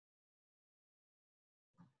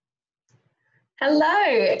Hello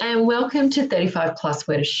and welcome to 35 Plus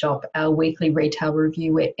Where to Shop, our weekly retail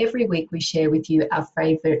review where every week we share with you our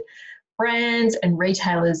favourite brands and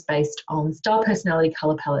retailers based on style, personality,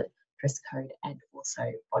 colour palette, dress code and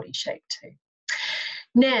also body shape too.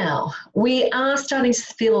 Now, we are starting to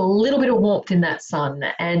feel a little bit of warmth in that sun,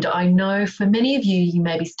 and I know for many of you, you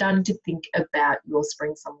may be starting to think about your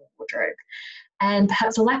spring-summer wardrobe and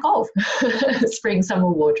perhaps a lack of spring-summer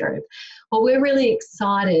wardrobe. Well, we're really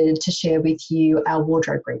excited to share with you our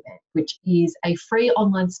wardrobe revamp, which is a free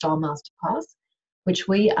online style masterclass, which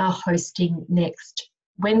we are hosting next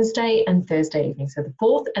Wednesday and Thursday evening, so the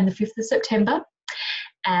 4th and the 5th of September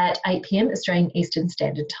at 8 p.m. Australian Eastern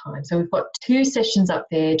Standard Time. So we've got 2 sessions up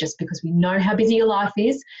there just because we know how busy your life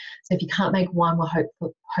is. So if you can't make one,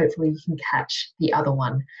 we'll hopefully you can catch the other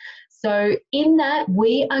one. So in that,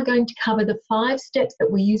 we are going to cover the 5 steps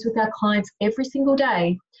that we use with our clients every single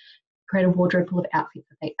day to create a wardrobe full of outfits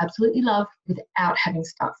that they absolutely love without having to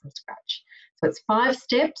start from scratch. So it's 5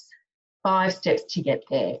 steps to get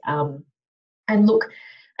there. And look,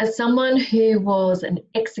 as someone who was an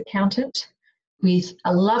ex-accountant with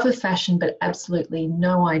a love of fashion but absolutely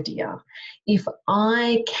no idea, if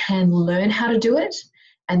I can learn how to do it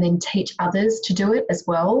and then teach others to do it as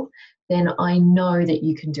well, then I know that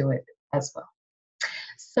you can do it as well.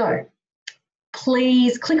 So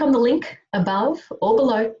please click on the link above or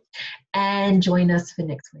below and join us for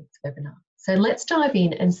next week's webinar. So let's dive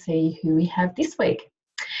in and see who we have this week.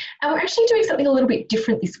 And we're actually doing something a little bit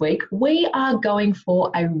different this week. We are going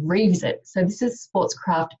for a revisit. So this is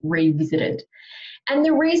Sportscraft Revisited. And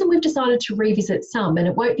the reason we've decided to revisit some, and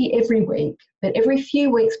it won't be every week, but every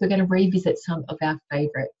few weeks we're going to revisit some of our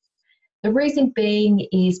favourites. The reason being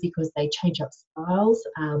is because they change up styles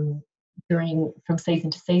from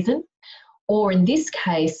season to season, or in this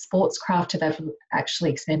case, Sportscraft have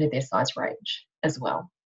actually expanded their size range as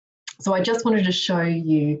well. So I just wanted to show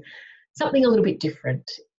you something a little bit different,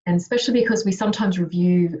 and especially because we sometimes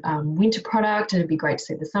review winter product, and it'd be great to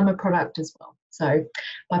see the summer product as well. So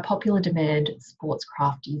by popular demand,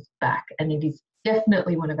 Sportscraft is back, and it is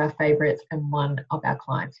definitely one of our favourites and one of our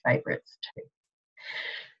clients' favourites too.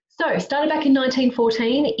 So started back in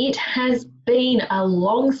 1914, it has been a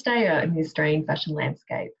long stayer in the Australian fashion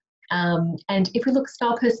landscape. And if we look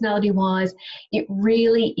style personality wise, it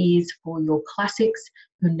really is for your classics,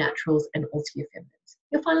 your naturals and also your feminines.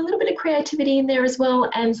 You'll find a little bit of creativity in there as well,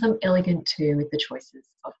 and some elegant too with the choices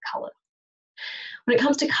of colour. When it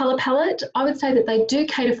comes to colour palette, I would say that they do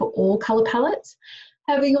cater for all colour palettes.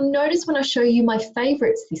 However, you'll notice when I show you my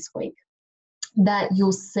favourites this week that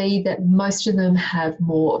you'll see that most of them have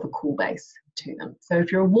more of a cool base to them. So if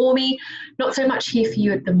you're a warmie, not so much here for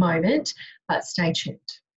you at the moment, but stay tuned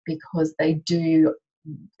because they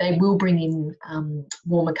will bring in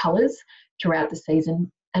warmer colours throughout the season,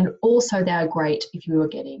 and also they are great if you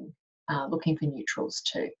are looking for neutrals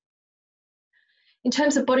too. In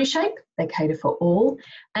terms of body shape, they cater for all,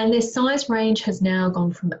 and their size range has now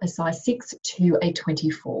gone from a size 6 to a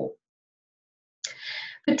 24.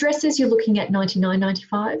 For dresses, you're looking at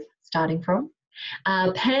 $99.95 starting from.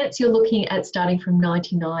 Pants, you're looking at starting from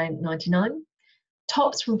 $99.99.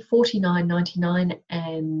 Tops from $49.99,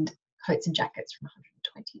 and coats and jackets from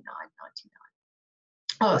 $129.99.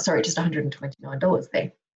 Oh, sorry, just $129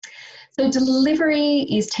 there. So delivery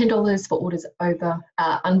is $10 for orders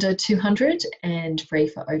under $200 and free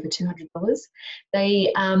for over $200.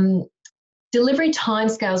 They delivery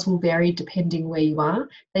timescales will vary depending where you are.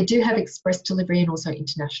 They do have express delivery and also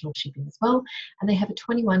international shipping as well, and they have a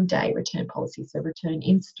 21-day return policy, so return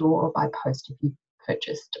in store or by post if you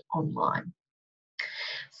purchased online.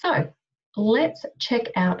 So let's check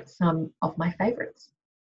out some of my favourites.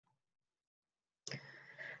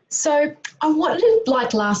 So I wanted,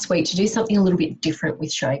 like last week, to do something a little bit different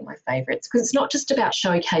with showing my favourites, because it's not just about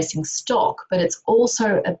showcasing stock, but it's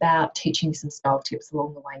also about teaching some style tips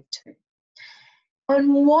along the way too.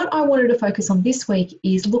 And what I wanted to focus on this week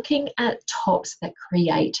is looking at tops that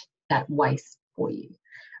create that waist for you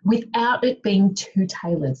without it being too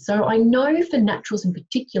tailored. So I know for naturals in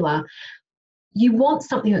particular, you want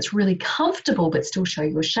something that's really comfortable but still show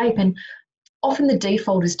your shape, and often the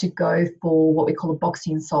default is to go for what we call a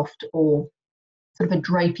boxy and soft or sort of a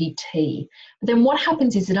drapey tee. But then what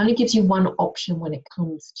happens is it only gives you one option when it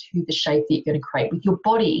comes to the shape that you're going to create with your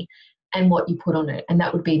body and what you put on it, and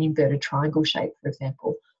that would be an inverted triangle shape, for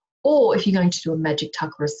example. Or if you're going to do a magic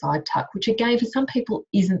tuck or a side tuck, which again for some people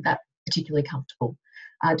isn't that particularly comfortable,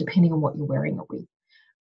 depending on what you're wearing it with.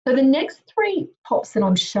 So the next 3 tops that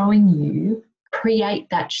I'm showing you create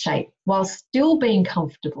that shape while still being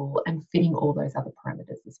comfortable and fitting all those other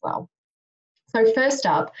parameters as well. So first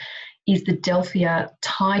up is the Delphia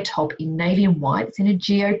tie top in navy and white. It's in a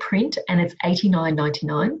geo print and it's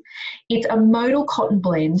 $89.99. It's a modal cotton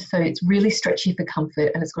blend, so it's really stretchy for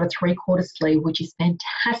comfort, and it's got a 3/4 sleeve, which is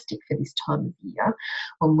fantastic for this time of year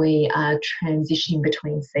when we are transitioning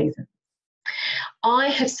between seasons. I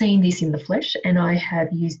have seen this in the flesh, and I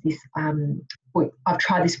have used this. I've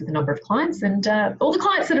tried this with a number of clients, and all the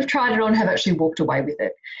clients that have tried it on have actually walked away with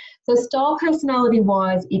it. So style personality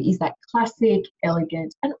wise, it is that classic,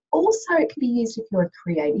 elegant, and also it can be used if you're a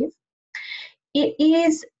creative. It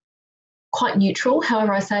is quite neutral.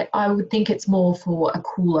 However, I would think it's more for a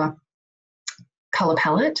cooler colour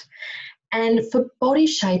palette. And for body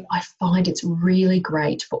shape, I find it's really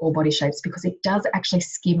great for all body shapes because it does actually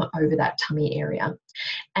skim over that tummy area.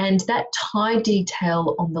 And that tie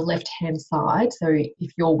detail on the left-hand side, so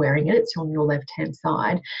if you're wearing it, it's on your left-hand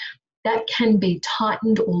side, that can be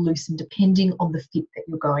tightened or loosened depending on the fit that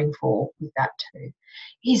you're going for with that too.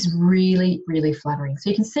 It is really, really flattering. So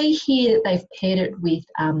you can see here that they've paired it with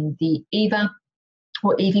the Eva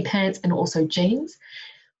or Evie pants and also jeans.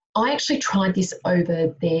 I actually tried this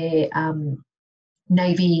over their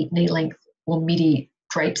navy knee-length or midi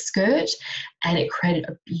drape skirt, and it created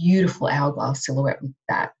a beautiful hourglass silhouette with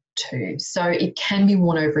that too. So it can be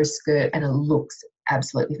worn over a skirt and it looks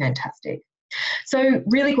absolutely fantastic. So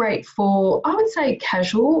really great for, I would say,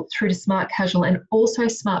 casual through to smart casual and also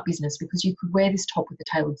smart business, because you could wear this top with a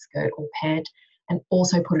tailored skirt or pant and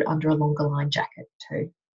also put it under a longer line jacket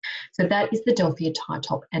too. So that is the Delphia tie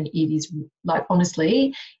top, and it is, like,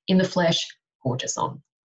 honestly, in the flesh, gorgeous on.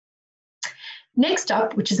 Next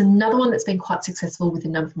up, which is another one that's been quite successful with a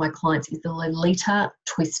number of my clients, is the Lolita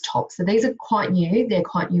twist top. So these are quite new. They're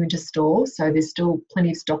quite new into store, so there's still plenty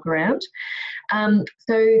of stock around.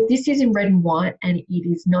 So this is in red and white, and it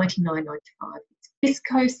is $99.95. It's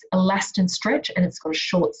viscose, elastin stretch, and it's got a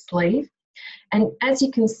short sleeve. And as you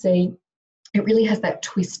can see, it really has that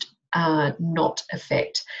twist knot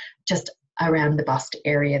effect just around the bust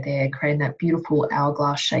area there, creating that beautiful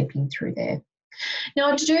hourglass shaping through there.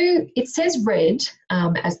 Now it says red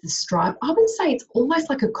as the stripe. I would say it's almost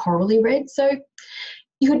like a corally red, so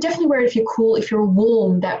you could definitely wear it if you're cool. If you're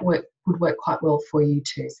warm, that would work quite well for you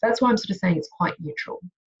too. So that's why I'm sort of saying it's quite neutral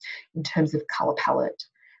in terms of colour palette.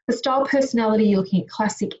 The style personality, you're looking at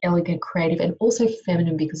classic, elegant, creative, and also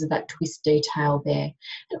feminine because of that twist detail there.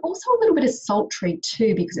 And also a little bit of sultry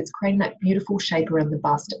too, because it's creating that beautiful shape around the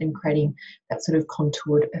bust and creating that sort of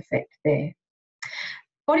contoured effect there.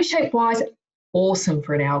 Body shape wise, awesome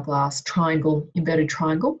for an hourglass, triangle, inverted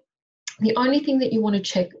triangle. The only thing that you want to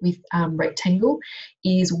check with rectangle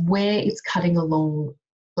is where it's cutting along.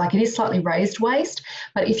 Like, it is slightly raised waist,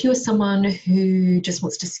 but if you're someone who just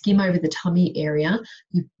wants to skim over the tummy area,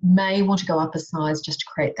 you may want to go up a size just to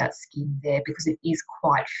create that skim there, because it is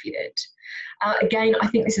quite fitted. Again, I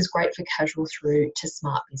think this is great for casual through to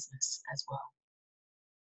smart business as well.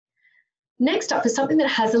 Next up, for something that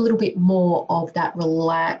has a little bit more of that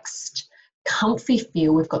relaxed, comfy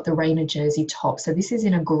feel, we've got the Rainer jersey top. So this is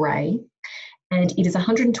in a grey, and it is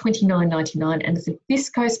 $129.99, and it's a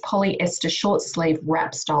viscose polyester short sleeve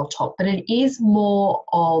wrap style top, but it is more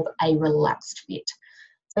of a relaxed fit.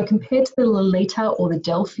 So compared to the Lolita or the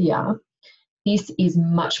Delphia, this is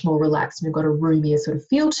much more relaxed and we've got a roomier sort of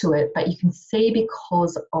feel to it, but you can see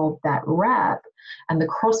because of that wrap and the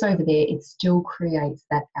crossover there, it still creates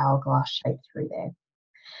that hourglass shape through there.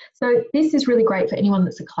 So this is really great for anyone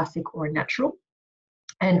that's a classic or a natural,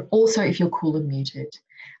 and also if you're cool and muted,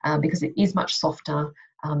 because it is much softer,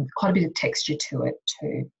 quite a bit of texture to it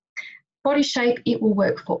too. Body shape, it will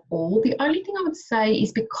work for all. The only thing I would say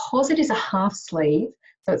is because it is a half sleeve,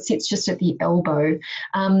 so it sits just at the elbow,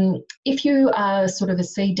 if you are sort of a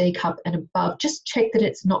CD cup and above, just check that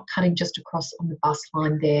it's not cutting just across on the bust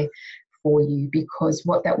line there for you, because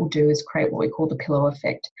what that will do is create what we call the pillow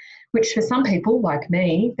effect, which for some people, like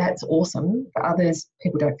me, that's awesome. For others,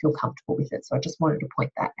 people don't feel comfortable with it. So I just wanted to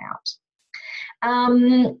point that out.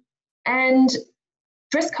 And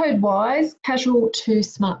dress code wise, casual to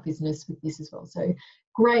smart business with this as well. So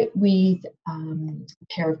great with a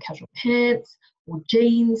pair of casual pants or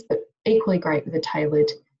jeans, but equally great with a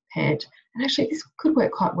tailored pant. And actually this could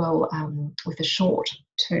work quite well with a short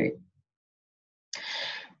too.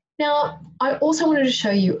 Now, I also wanted to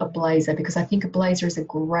show you a blazer, because I think a blazer is a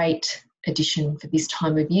great addition for this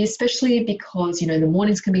time of year, especially because, you know, the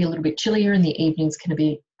mornings can be a little bit chillier and the evenings can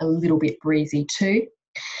be a little bit breezy too.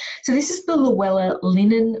 So this is the Luella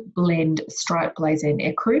Linen Blend Striped Blazer in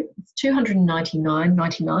Ecru. It's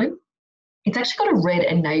 $299.99. It's actually got a red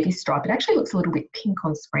and navy stripe. It actually looks a little bit pink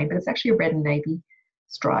on screen, but it's actually a red and navy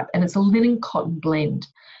stripe, and it's a linen cotton blend.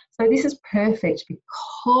 So this is perfect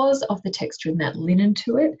because of the texture and that linen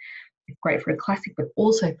to it. It's great for a classic, but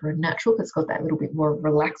also for a natural. It's got that little bit more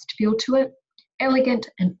relaxed feel to it. Elegant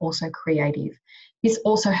and also creative. This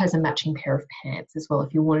also has a matching pair of pants as well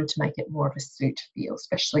if you wanted to make it more of a suit feel,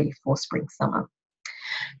 especially for spring, summer.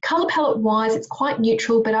 Colour palette wise, it's quite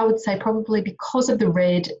neutral, but I would say probably because of the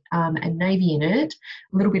red and navy in it,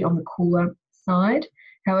 a little bit on the cooler side.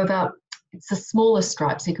 However, it's a smaller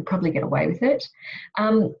stripe, so you could probably get away with it.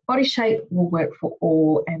 Body shape will work for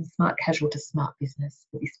all, and smart casual to smart business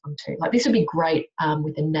for this one too. Like this would be great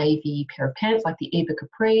with a navy pair of pants like the Eva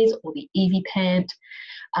Capris or the Evie pant.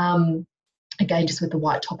 Again, just with the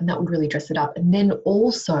white top, and that would really dress it up. And then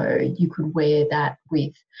also you could wear that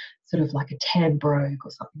with sort of like a tan brogue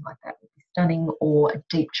or something like that. Would be stunning, or a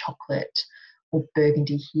deep chocolate or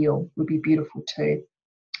burgundy heel would be beautiful too.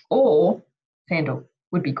 Or sandal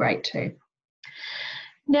would be great too.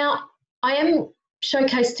 Now, I am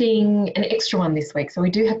showcasing an extra one this week. So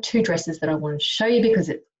we do have 2 dresses that I wanted to show you because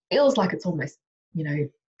it feels like it's almost, you know,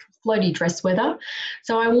 floaty dress weather.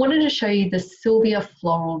 So I wanted to show you the Sylvia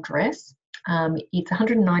floral dress. It's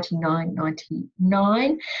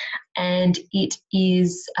 $199.99, and it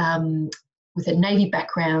is with a navy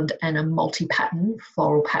background and a multi-pattern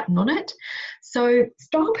floral pattern on it. So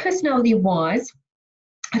style personality wise,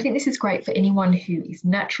 I think this is great for anyone who is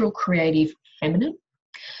natural, creative, feminine.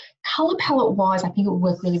 Colour palette wise, I think it would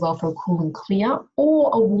work really well for a cool and clear or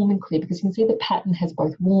a warm and clear, because you can see the pattern has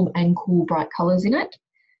both warm and cool bright colours in it.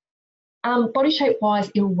 Body shape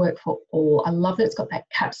wise, it will work for all. I love that it's got that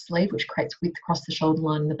cap sleeve, which creates width across the shoulder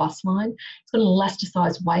line and the bust line. It's got an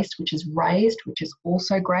elasticized waist, which is raised, which is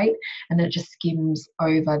also great. And then it just skims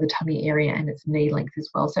over the tummy area and its knee length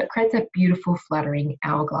as well. So it creates that beautiful, flattering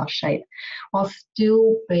hourglass shape while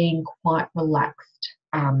still being quite relaxed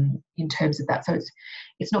in terms of that. So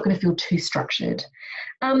it's not going to feel too structured.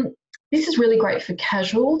 This is really great for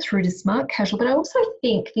casual through to smart casual, but I also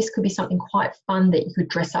think this could be something quite fun that you could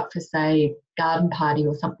dress up for, say, garden party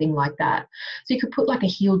or something like that. So you could put like a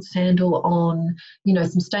heeled sandal on, you know,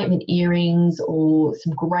 some statement earrings or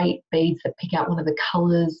some great beads that pick out one of the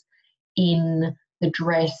colours in the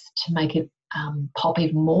dress to make it pop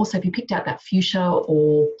even more. So if you picked out that fuchsia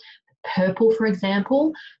or purple, for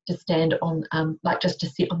example, to stand on, like just to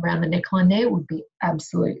sit around the neckline there, would be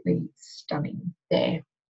absolutely stunning there.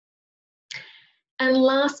 And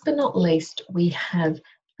last but not least, we have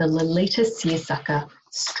the Lolita Seersucker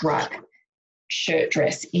stripe shirt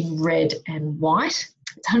dress in red and white.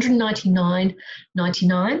 It's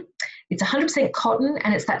 $199.99. It's 100% cotton,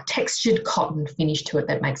 and it's that textured cotton finish to it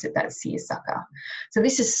that makes it that seersucker. So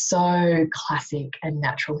this is so classic and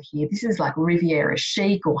natural here. This is like Riviera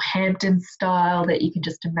chic or Hampton style that you can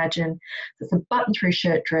just imagine. So it's a button-through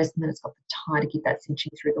shirt dress, and then it's got the tie to give that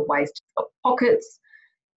cinching through the waist. It's got pockets.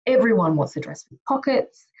 Everyone wants a dress with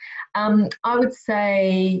pockets. I would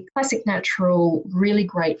say classic natural, really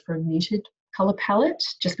great for a muted colour palette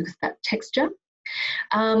just because of that texture.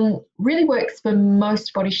 Really works for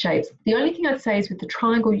most body shapes. The only thing I'd say is with the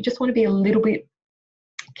triangle, you just want to be a little bit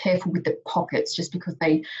careful with the pockets just because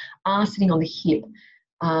they are sitting on the hip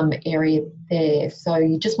area there. So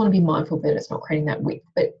you just want to be mindful that it's not creating that width.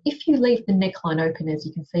 But if you leave the neckline open, as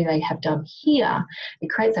you can see they have done here, it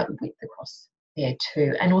creates that width across there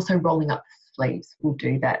too, and also rolling up the sleeves will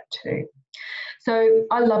do that too. So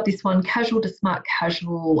I love this one, casual to smart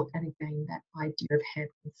casual, and again that idea of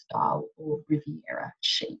Hampton style or Riviera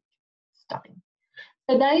chic, stunning.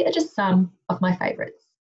 So they are just some of my favourites.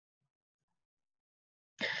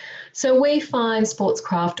 So we find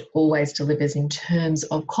Sportscraft always delivers in terms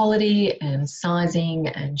of quality and sizing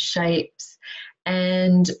and shapes.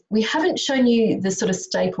 And we haven't shown you the sort of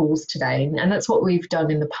staples today, and that's what we've done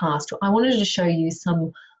in the past. I wanted to show you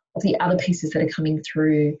some of the other pieces that are coming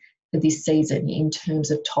through for this season in terms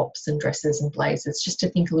of tops and dresses and blazers, just to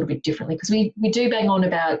think a little bit differently, because we do bang on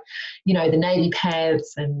about, you know, the navy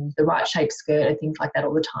pants and the right shape skirt and things like that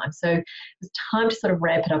all the time. So it's time to sort of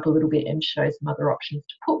ramp it up a little bit and show some other options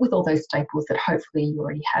to put with all those staples that hopefully you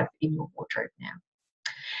already have in your wardrobe now.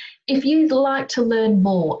 If you'd like to learn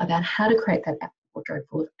more about how to create that wardrobe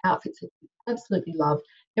full of outfits that you absolutely love,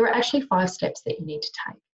 there are actually 5 steps that you need to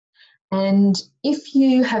take. And if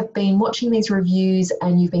you have been watching these reviews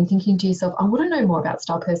and you've been thinking to yourself, I want to know more about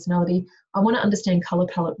style personality, I want to understand colour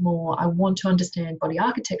palette more, I want to understand body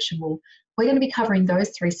architecture more, we're going to be covering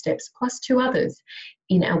those 3 steps plus 2 others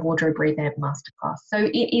in our Wardrobe Revamp Masterclass. So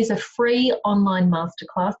it is a free online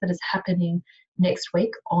masterclass that is happening next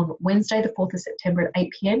week on Wednesday, the 4th of September at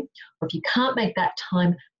 8 p.m. Or if you can't make that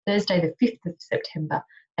time, Thursday, the 5th of September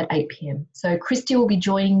at 8 p.m. So Kristi will be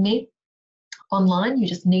joining me online. You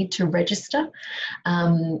just need to register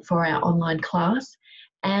for our online class,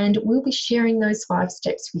 and we'll be sharing those 5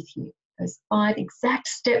 steps with you. those 5 exact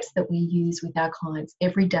steps that we use with our clients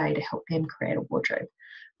every day to help them create a wardrobe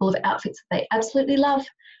full of outfits that they absolutely love,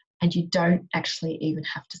 and you don't actually even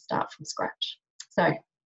have to start from scratch. So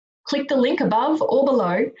click the link above or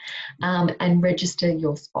below and register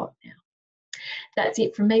your spot now. That's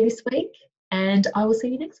it from me this week, and I will see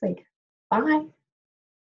you next week. Bye.